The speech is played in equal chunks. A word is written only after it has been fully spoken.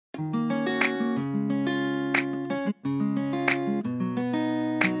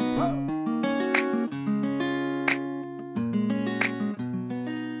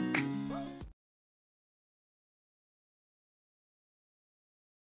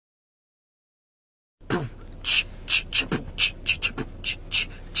AJ!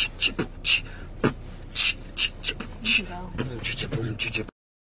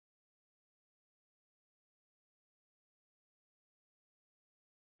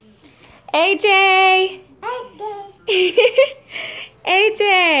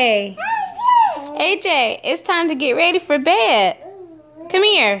 AJ! AJ, it's time to get ready for bed. Come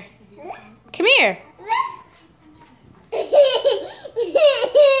here. Come here.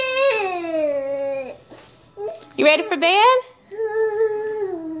 You ready for bed?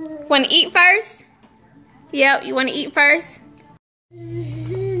 Want to eat first? Yep, you want to eat first?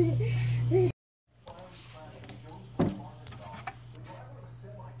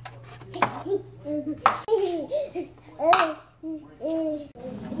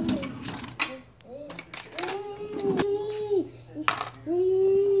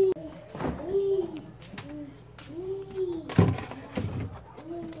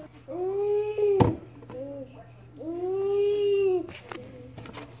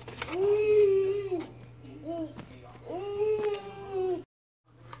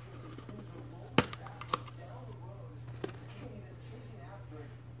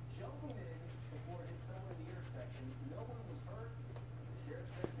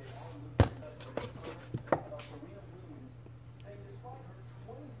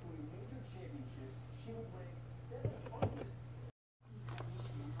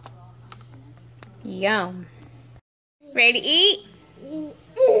 Yum. Ready to eat?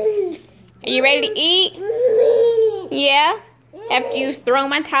 Are you ready to eat? Yeah? After you throw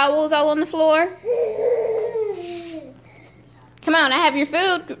my towels all on the floor? Come on, I have your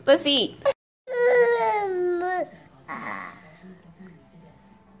food. Let's eat.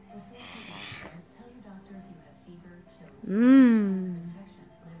 Mmm.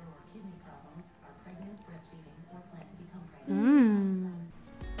 Mmm.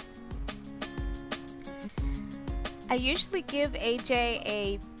 I usually give AJ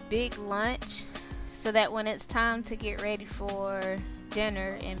a big lunch so that when it's time to get ready for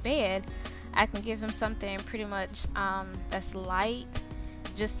dinner in bed, I can give him something pretty much that's light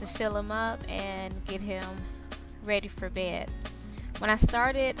just to fill him up and get him ready for bed. When I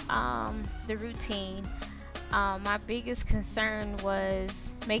started the routine, my biggest concern was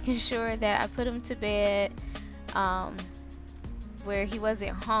making sure that I put him to bed where he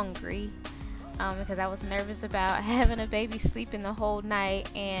wasn't hungry. Because I was nervous about having a baby sleeping the whole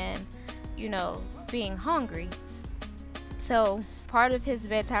night and, you know, being hungry. So part of his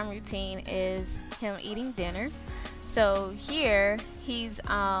bedtime routine is him eating dinner. So here he's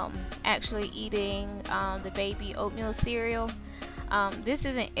actually eating the baby oatmeal cereal. This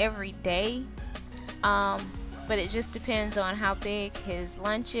isn't every day, but it just depends on how big his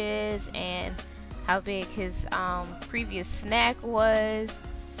lunch is and how big his previous snack was.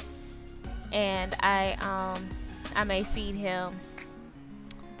 And I may feed him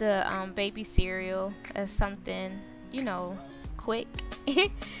the baby cereal as something, you know, quick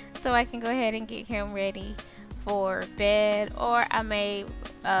so I can go ahead and get him ready for bed. Or I may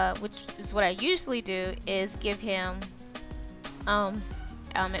which is what I usually do, is give him an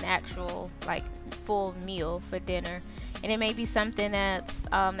actual like full meal for dinner. And it may be something that's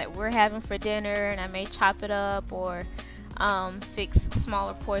that we're having for dinner, and I may chop it up or fix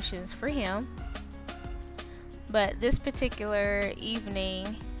smaller portions for him. But this particular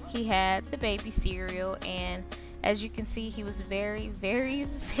evening he had the baby cereal, and as you can see, he was very, very,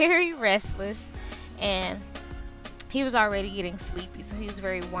 very restless, and he was already getting sleepy, so he was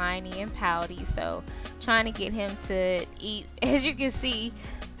very whiny and pouty. So trying to get him to eat, as you can see,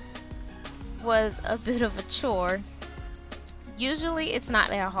 was a bit of a chore. Usually it's not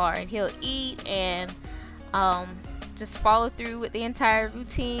that hard. He'll eat and just follow through with the entire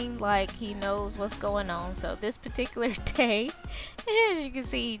routine like he knows what's going on. So this particular day, as you can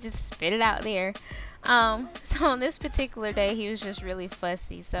see, he just spit it out there. So on this particular day, he was just really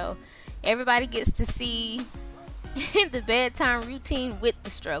fussy. So everybody gets to see the bedtime routine with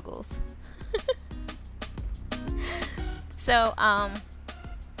the struggles. So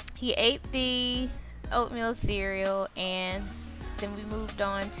he ate the oatmeal cereal, and then we moved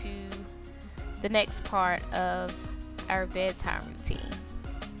on to the next part of our bedtime routine.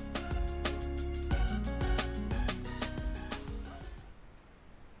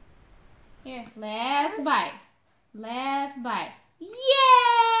 Here, last bite. Last bite. Yay!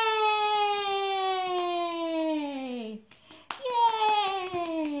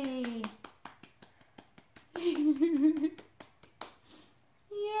 Yay!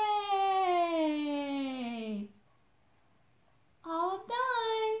 Yay! All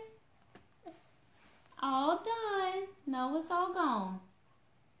done. All done. No, it's all gone.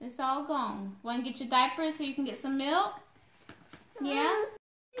 It's all gone. Want to get your diapers so you can get some milk? Yeah?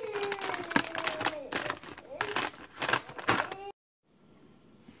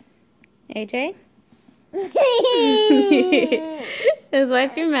 AJ? Let's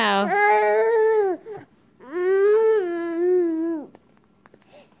wipe your mouth.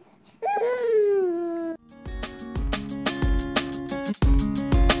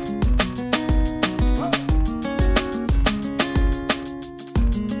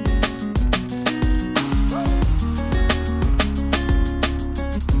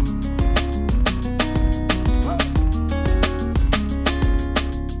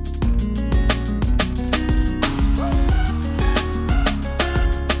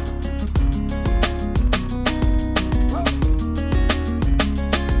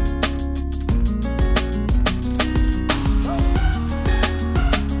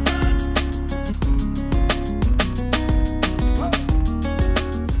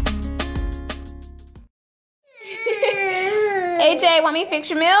 AJ, want me to fix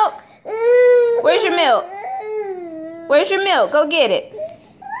your milk? Where's your milk? Where's your milk? Go get it.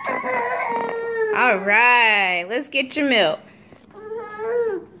 All right, let's get your milk.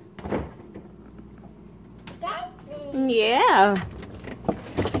 Yeah.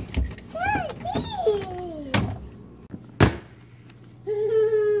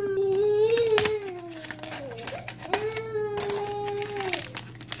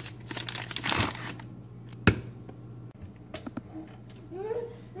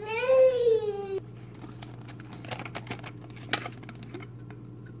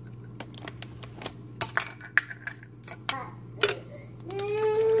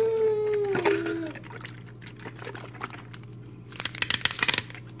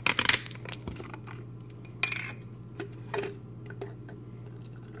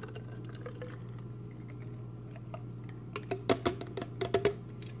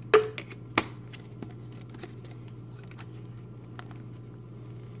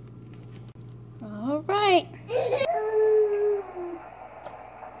 All right.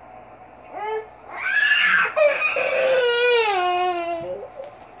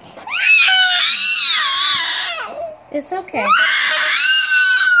 It's okay.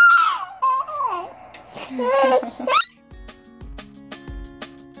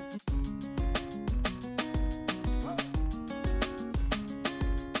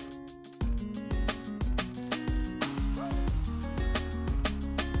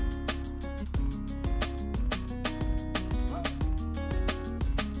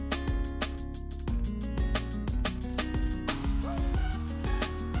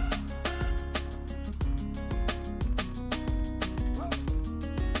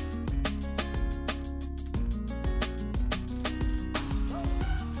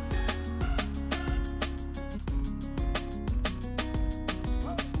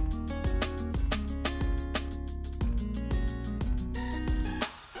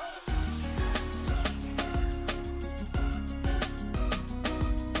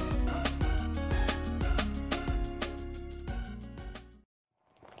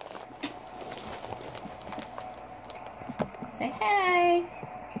 Say hi.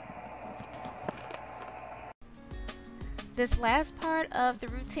 This last part of the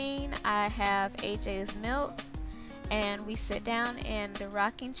routine, I have AJ's milk, and we sit down in the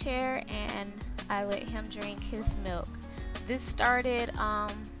rocking chair and I let him drink his milk. This started,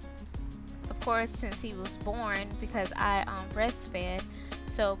 of course, since he was born, because I breastfed.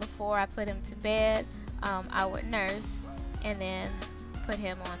 So before I put him to bed, I would nurse and then put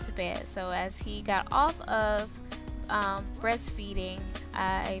him on to bed. So as he got off of breastfeeding,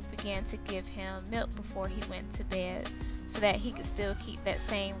 I began to give him milk before he went to bed so that he could still keep that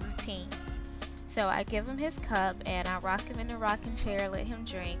same routine. So I give him his cup and I rock him in the rocking chair, let him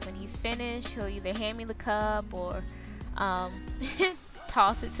drink. When he's finished, he'll either hand me the cup or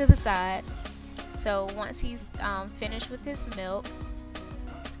toss it to the side. So once he's finished with his milk,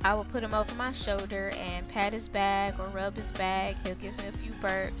 I will put him over my shoulder and pat his back or rub his back. He'll give me a few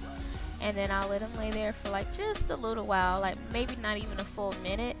burps, and then I'll let him lay there for like just a little while, like maybe not even a full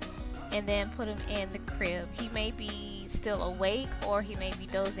minute, and then put him in the crib. He may be still awake or he may be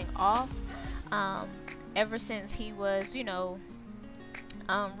dozing off. Ever since he was, you know,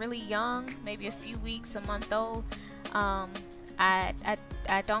 really young, maybe a few weeks, a month old, I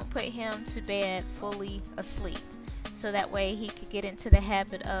don't put him to bed fully asleep, so that way he could get into the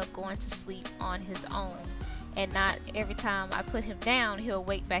habit of going to sleep on his own, and not every time I put him down he'll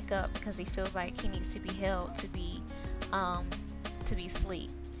wake back up because he feels like he needs to be held to be asleep.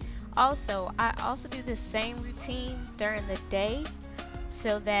 Also, I also do the same routine during the day,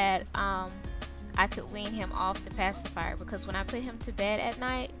 so that I could wean him off the pacifier, because when I put him to bed at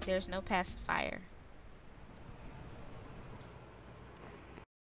night, there's no pacifier.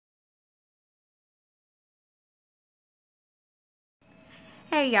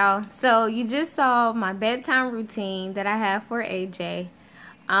 Hey y'all, so you just saw my bedtime routine that I have for AJ.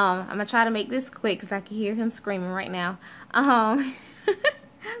 I'm gonna try to make this quick because I can hear him screaming right now.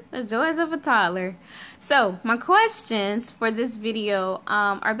 The joys of a toddler. So my questions for this video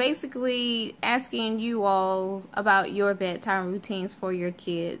are basically asking you all about your bedtime routines for your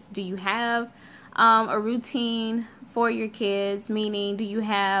kids. Do you have a routine for your kids? Meaning, do you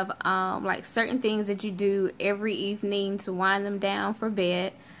have like certain things that you do every evening to wind them down for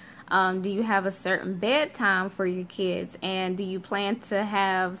bed? Do you have a certain bedtime for your kids? And do you plan to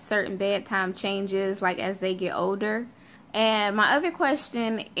have certain bedtime changes like as they get older? And my other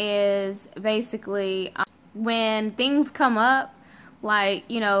question is basically when things come up, like,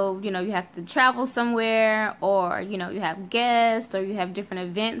 you have to travel somewhere, or, you have guests, or you have different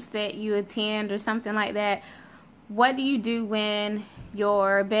events that you attend or something like that. What do you do when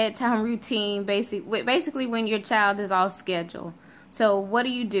your bedtime routine, basically when your child is off schedule? So what do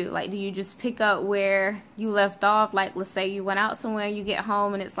you do? Like, do you just pick up where you left off? Like, let's say you went out somewhere, you get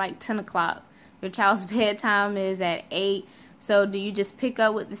home and it's like 10 o'clock. Your child's bedtime is at 8. So do you just pick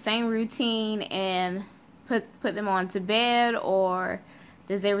up with the same routine and put them on to bed, or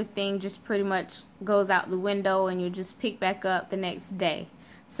does everything just pretty much goes out the window and you just pick back up the next day?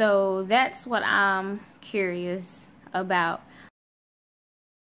 So that's what I'm curious about.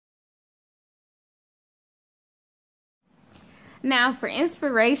 Now for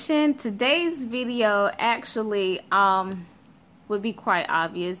inspiration, today's video actually would be quite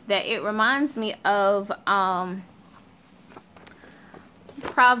obvious that it reminds me of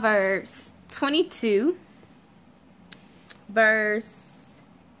Proverbs 22 verse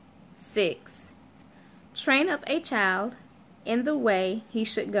 6. Train up a child in the way he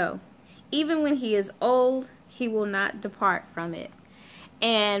should go. Even when he is old, he will not depart from it.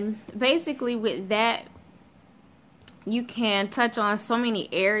 And basically with that, you can touch on so many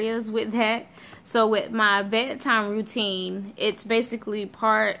areas with that. So with my bedtime routine, it's basically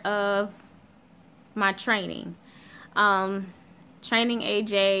part of my training. Training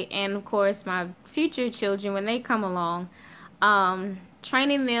AJ and of course my future children when they come along.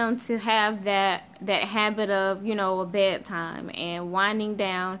 Training them to have that habit of, a bedtime and winding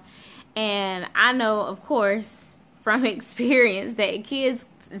down. And I know, of course, from experience that kids,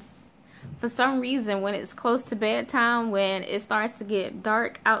 for some reason, when it's close to bedtime, when it starts to get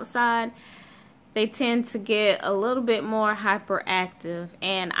dark outside, they tend to get a little bit more hyperactive.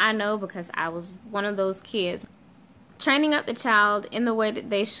 And I know because I was one of those kids. Training up the child in the way that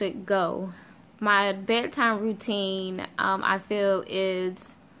they should go. My bedtime routine, I feel,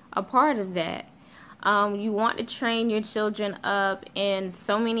 is a part of that. You want to train your children up in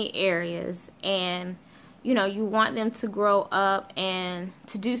so many areas, and you want them to grow up and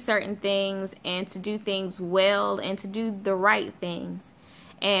to do certain things and to do things well and to do the right things.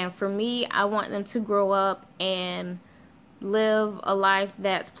 And for me, I want them to grow up and live a life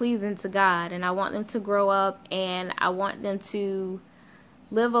that's pleasing to God. And I want them to grow up and I want them to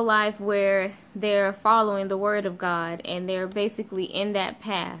live a life where they're following the word of God and they're basically in that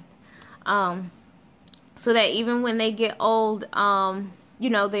path. So that even when they get old,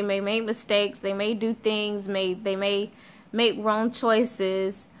 they may make mistakes, they may do things, they may make wrong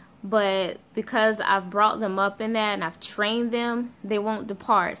choices, but because I've brought them up in that and I've trained them, they won't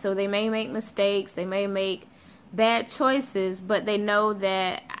depart. So they may make mistakes, they may make bad choices, but they know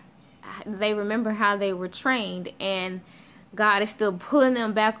that they remember how they were trained, and God is still pulling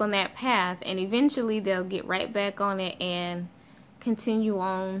them back on that path, and eventually they'll get right back on it and continue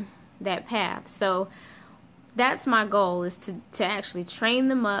on that path. So that's my goal, is to actually train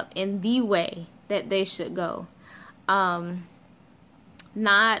them up in the way that they should go.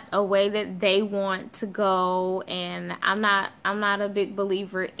 Not a way that they want to go. And I'm not a big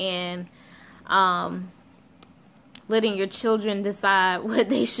believer in letting your children decide what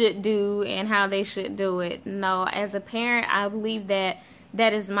they should do and how they should do it. No, as a parent, I believe that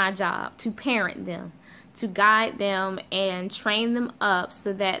is my job, to parent them, to guide them and train them up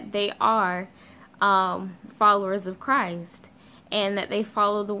so that they are followers of Christ, and that they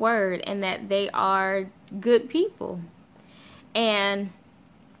follow the word, and that they are good people. And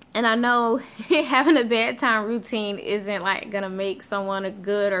I know having a bedtime routine isn't like gonna make someone a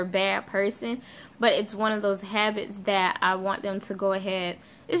good or bad person, but it's one of those habits that I want them to go ahead.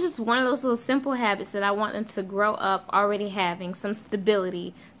 It's just one of those little simple habits that I want them to grow up already having some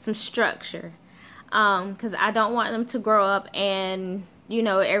stability, some structure. Because I don't want them to grow up and you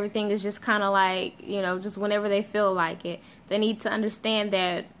know, everything is just kind of like, you know, just whenever they feel like it. They need to understand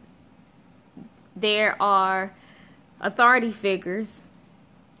that there are authority figures,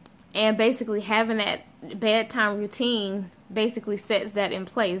 and basically having that bedtime routine basically sets that in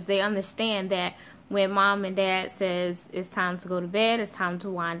place. They understand that when mom and dad says it's time to go to bed, it's time to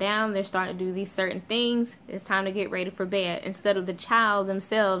wind down, they're starting to do these certain things, it's time to get ready for bed, instead of the child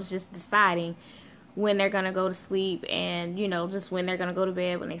themselves just deciding when they're going to go to sleep and, you know, just when they're going to go to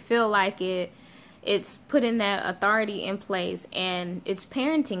bed when they feel like it. It's putting that authority in place, and it's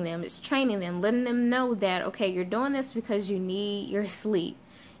parenting them, it's training them, letting them know that, okay, you're doing this because you need your sleep.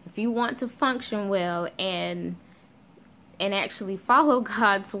 If you want to function well and actually follow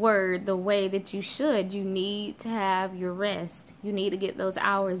God's word the way that you should, you need to have your rest. You need to get those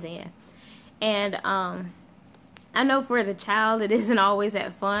hours in. And I know for the child it isn't always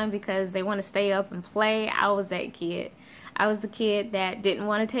that fun because they want to stay up and play. I was that kid. I was the kid that didn't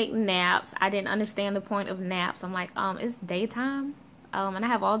want to take naps. I didn't understand the point of naps. I'm like, it's daytime, and I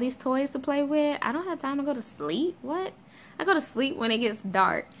have all these toys to play with. I don't have time to go to sleep. What? I go to sleep when it gets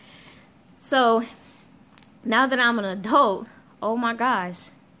dark. So now that I'm an adult, oh my gosh,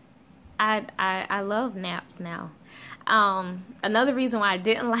 I love naps now. Another reason why I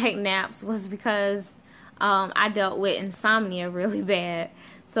didn't like naps was because I dealt with insomnia really bad.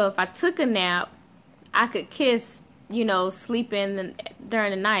 So if I took a nap, I could kiss, you know, sleeping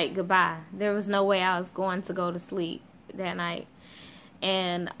during the night goodbye. There was no way I was going to go to sleep that night.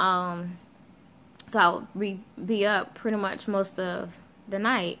 And so I would be up pretty much most of the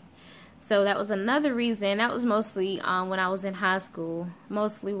night. So that was another reason. That was mostly when I was in high school,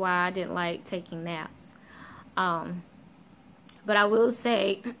 mostly why I didn't like taking naps. But I will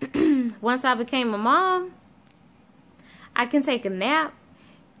say, once I became a mom, I can take a nap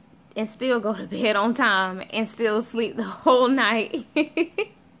and still go to bed on time and still sleep the whole night.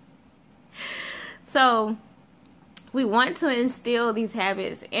 So we want to instill these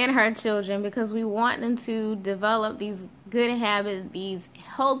habits in our children because we want them to develop these good habits, these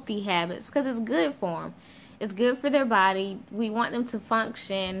healthy habits, because it's good for them. It's good for their body. We want them to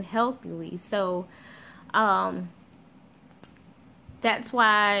function healthily. So that's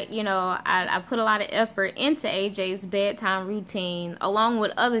why, you know, I put a lot of effort into AJ's bedtime routine along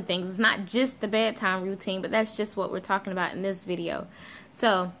with other things. It's not just the bedtime routine, but that's just what we're talking about in this video.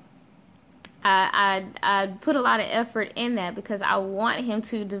 So I put a lot of effort in that because I want him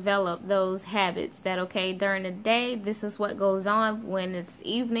to develop those habits that, okay, during the day, this is what goes on. When it's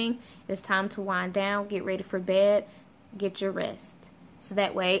evening, it's time to wind down, get ready for bed, get your rest. So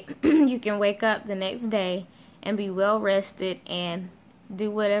that way you can wake up the next day and be well rested and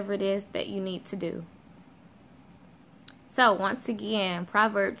do whatever it is that you need to do. So once again,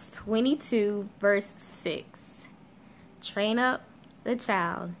 Proverbs 22 verse 6. Train up the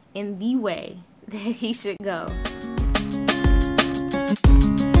child in the way that he should go.